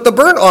Leviticus, but the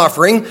burnt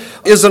offering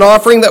is an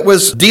offering that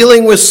was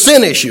dealing with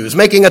sin issues,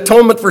 making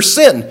atonement for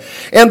sin.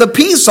 And the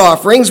peace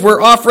offerings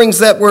were offerings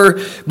that were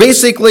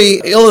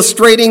basically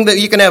illustrating that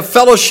you can have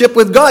fellowship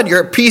with God.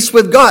 You're at peace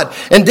with God.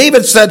 And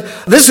David said,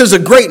 this is a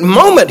great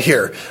moment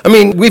here. I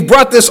mean, we've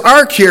brought this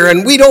ark here,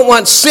 and we don't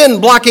want sin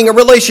blocking a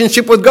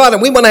relationship with God,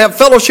 and we want to have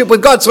fellowship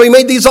with God. So he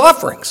made these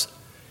offerings.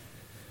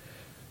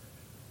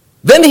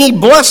 Then he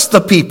blessed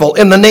the people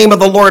in the name of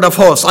the Lord of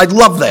hosts. I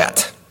love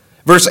that.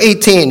 Verse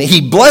 18, he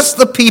blessed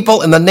the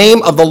people in the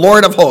name of the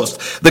Lord of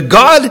hosts. The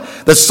God,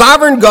 the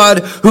sovereign God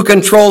who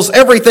controls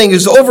everything,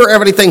 who's over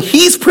everything,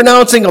 he's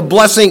pronouncing a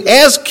blessing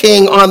as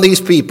king on these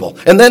people.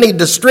 And then he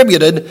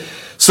distributed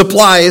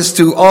supplies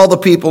to all the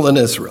people in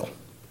Israel.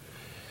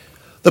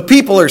 The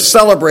people are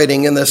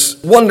celebrating in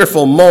this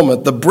wonderful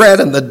moment. The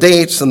bread and the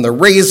dates and the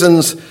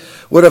raisins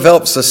would have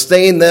helped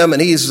sustain them, and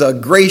he's a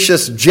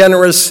gracious,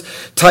 generous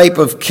type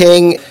of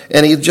king,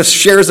 and he just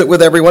shares it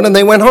with everyone, and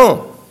they went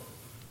home.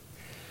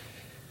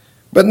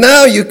 But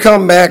now you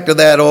come back to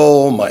that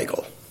old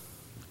Michal.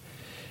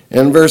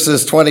 In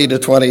verses 20 to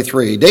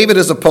 23, David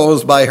is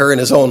opposed by her in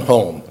his own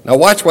home. Now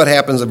watch what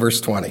happens in verse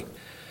 20.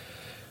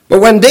 But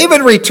when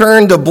David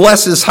returned to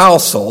bless his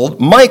household,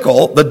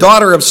 Michal, the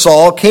daughter of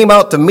Saul, came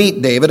out to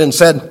meet David and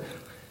said,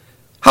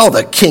 "How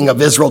the king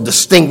of Israel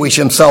distinguished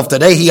himself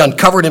today. He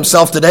uncovered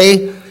himself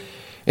today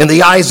in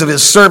the eyes of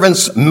his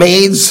servants,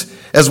 maids,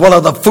 as one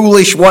of the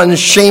foolish ones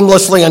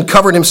shamelessly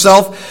uncovered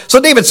himself." So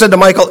David said to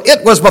Michal,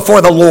 "It was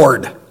before the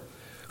Lord,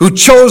 who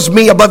chose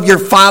me above your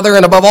father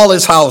and above all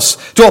his house,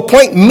 to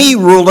appoint me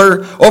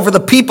ruler over the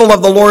people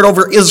of the Lord,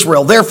 over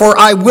Israel. Therefore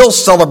I will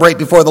celebrate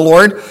before the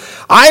Lord.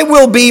 I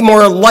will be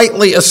more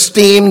lightly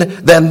esteemed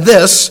than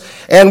this,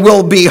 and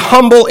will be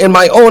humble in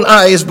my own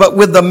eyes, but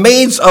with the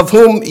maids of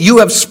whom you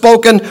have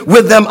spoken,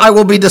 with them I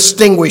will be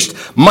distinguished."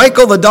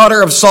 Michal, the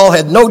daughter of Saul,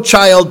 had no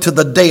child to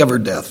the day of her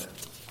death.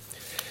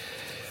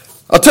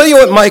 I'll tell you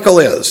what Michal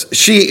is.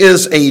 She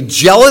is a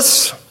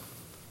jealous,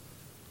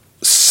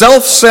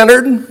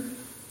 self-centered,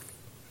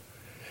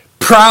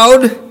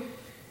 proud,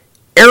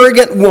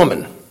 arrogant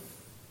woman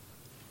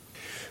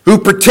who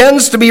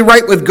pretends to be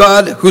right with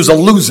God, who's a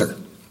loser.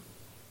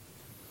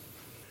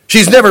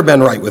 She's never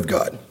been right with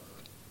God.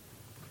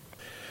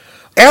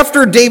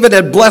 After David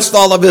had blessed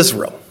all of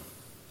Israel,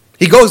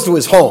 he goes to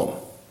his home.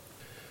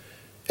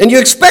 And you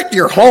expect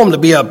your home to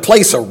be a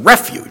place of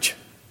refuge.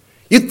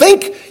 You'd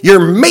think your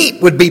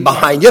mate would be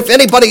behind you if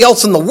anybody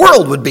else in the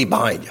world would be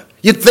behind you.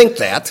 You'd think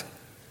that.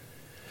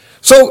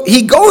 So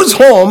he goes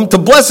home to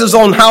bless his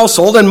own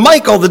household, and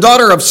Michal, the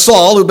daughter of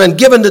Saul, who'd been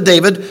given to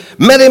David,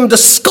 met him to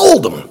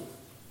scold him.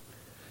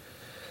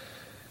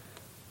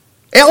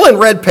 Alan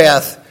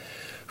Redpath,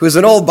 who's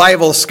an old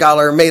Bible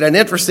scholar, made an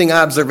interesting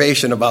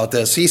observation about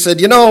this. He said,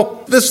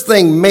 this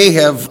thing may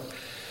have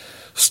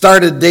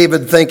started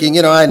David thinking,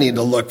 I need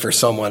to look for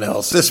someone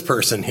else. This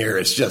person here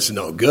is just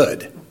no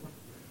good.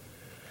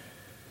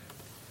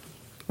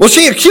 Well,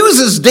 she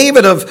accuses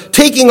David of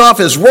taking off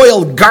his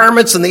royal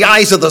garments in the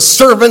eyes of the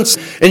servants,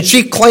 and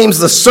she claims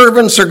the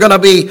servants are going to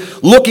be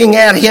looking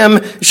at him.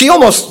 She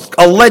almost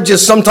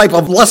alleges some type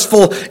of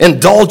lustful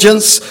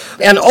indulgence,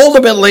 and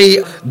ultimately,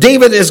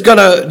 David is going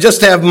to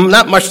just have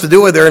not much to do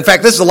with her. In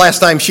fact, this is the last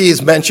time she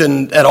is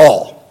mentioned at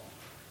all.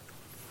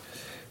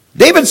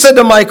 David said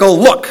to Michal,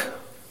 "Look,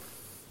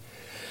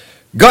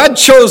 God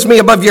chose me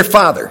above your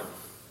father.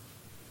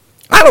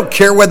 I don't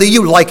care whether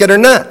you like it or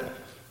not.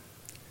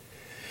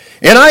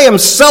 And I am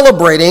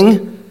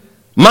celebrating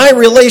my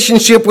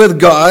relationship with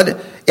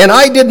God, and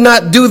I did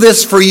not do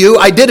this for you,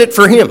 I did it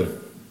for him.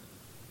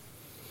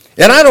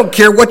 And I don't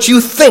care what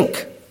you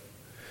think.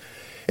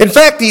 In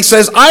fact," he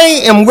says, "I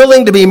am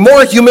willing to be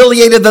more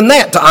humiliated than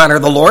that to honor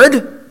the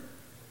Lord.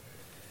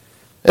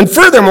 And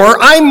furthermore,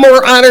 I'm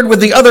more honored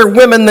with the other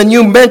women than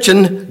you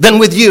mentioned than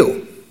with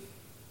you."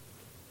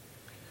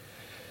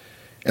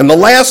 And the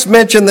last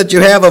mention that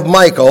you have of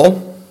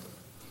Michal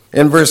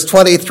in verse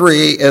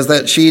 23 is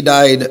that she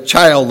died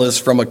childless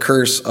from a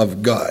curse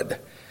of God.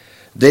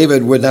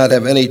 David would not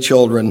have any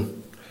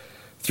children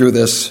through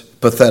this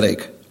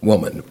pathetic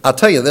woman. I'll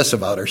tell you this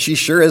about her. She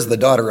sure is the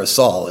daughter of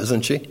Saul,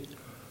 isn't she?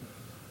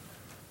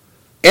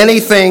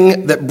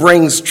 Anything that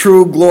brings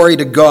true glory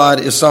to God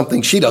is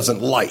something she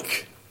doesn't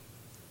like.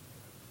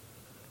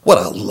 What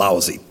a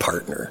lousy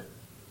partner.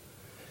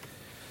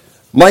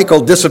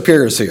 Michal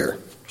disappears here.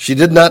 She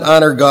did not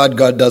honor God.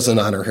 God doesn't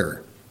honor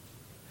her.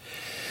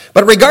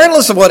 But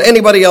regardless of what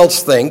anybody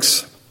else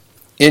thinks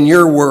in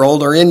your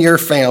world or in your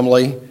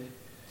family,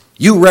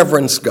 you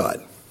reverence God.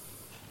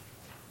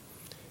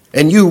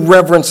 And you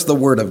reverence the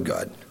Word of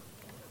God.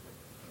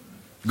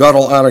 God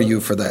will honor you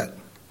for that.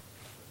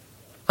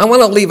 I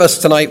want to leave us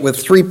tonight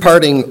with 3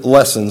 parting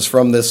lessons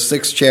from this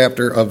 6th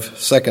chapter of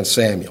 2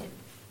 Samuel.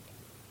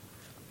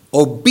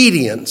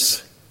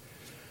 Obedience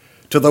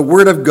to the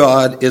Word of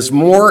God is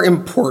more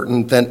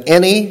important than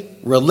any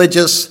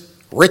religious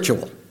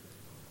ritual.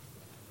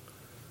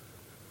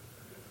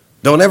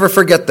 Don't ever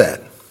forget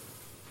that.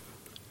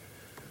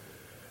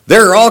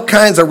 There are all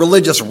kinds of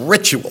religious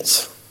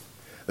rituals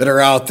that are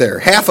out there.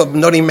 Half of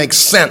them don't even make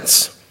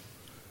sense.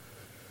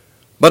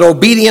 But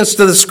obedience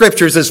to the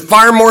Scriptures is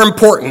far more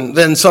important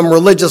than some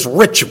religious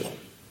ritual.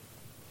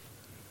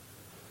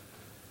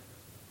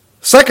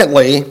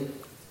 Secondly,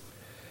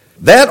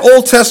 that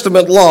Old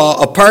Testament law,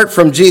 apart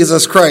from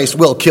Jesus Christ,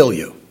 will kill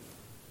you.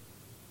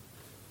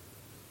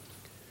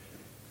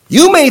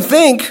 You may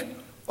think,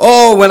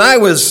 when I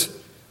was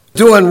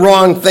doing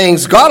wrong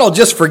things, God will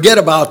just forget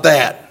about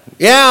that.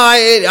 Yeah,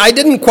 I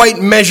didn't quite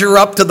measure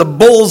up to the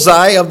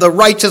bullseye of the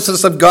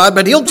righteousness of God,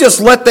 but he'll just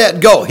let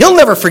that go. He'll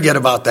never forget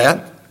about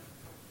that.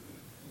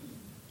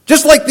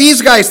 Just like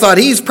these guys thought,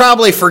 he's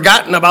probably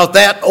forgotten about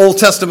that Old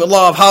Testament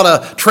law of how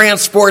to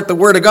transport the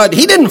Word of God.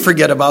 He didn't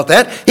forget about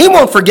that. He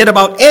won't forget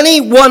about any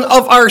one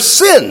of our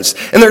sins.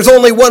 And there's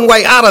only one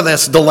way out of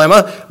this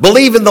dilemma: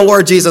 believe in the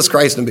Lord Jesus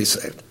Christ and be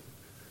saved.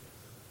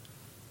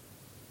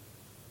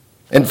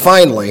 And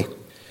finally,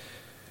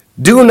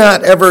 do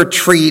not ever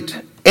treat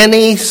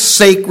any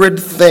sacred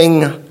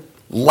thing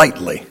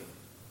lightly.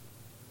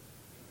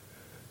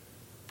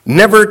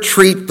 Never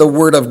treat the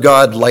Word of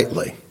God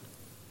lightly.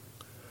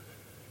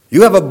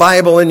 You have a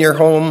Bible in your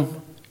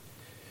home,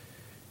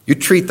 you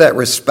treat that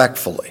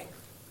respectfully.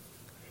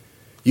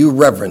 You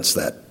reverence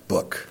that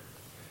book.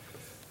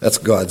 That's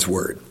God's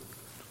Word.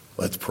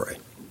 Let's pray.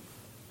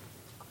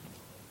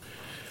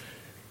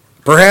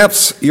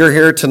 Perhaps you're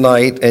here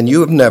tonight and you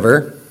have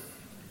never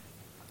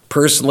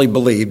personally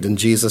believed in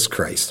Jesus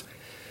Christ.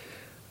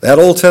 That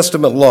Old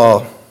Testament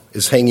law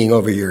is hanging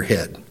over your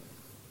head.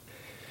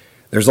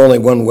 There's only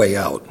one way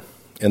out,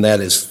 and that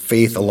is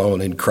faith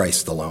alone in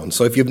Christ alone.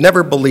 So if you've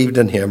never believed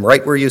in him,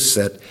 right where you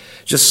sit,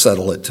 just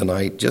settle it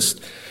tonight. Just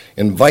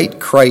invite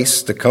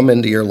Christ to come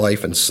into your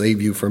life and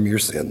save you from your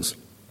sins.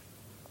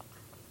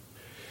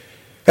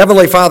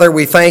 Heavenly Father,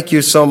 we thank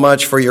you so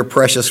much for your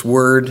precious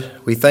word.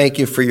 We thank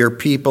you for your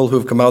people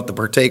who've come out to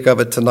partake of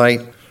it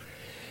tonight.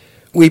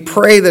 We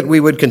pray that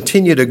we would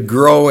continue to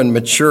grow and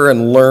mature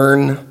and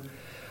learn.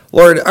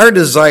 Lord, our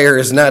desire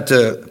is not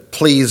to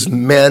please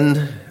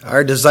men.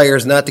 Our desire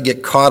is not to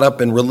get caught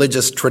up in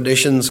religious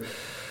traditions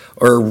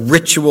or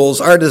rituals.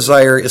 Our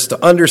desire is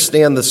to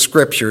understand the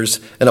Scriptures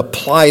and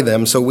apply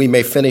them so we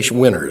may finish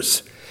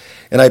winners.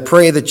 And I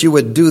pray that you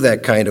would do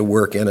that kind of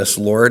work in us,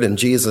 Lord. In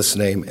Jesus'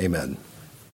 name, amen.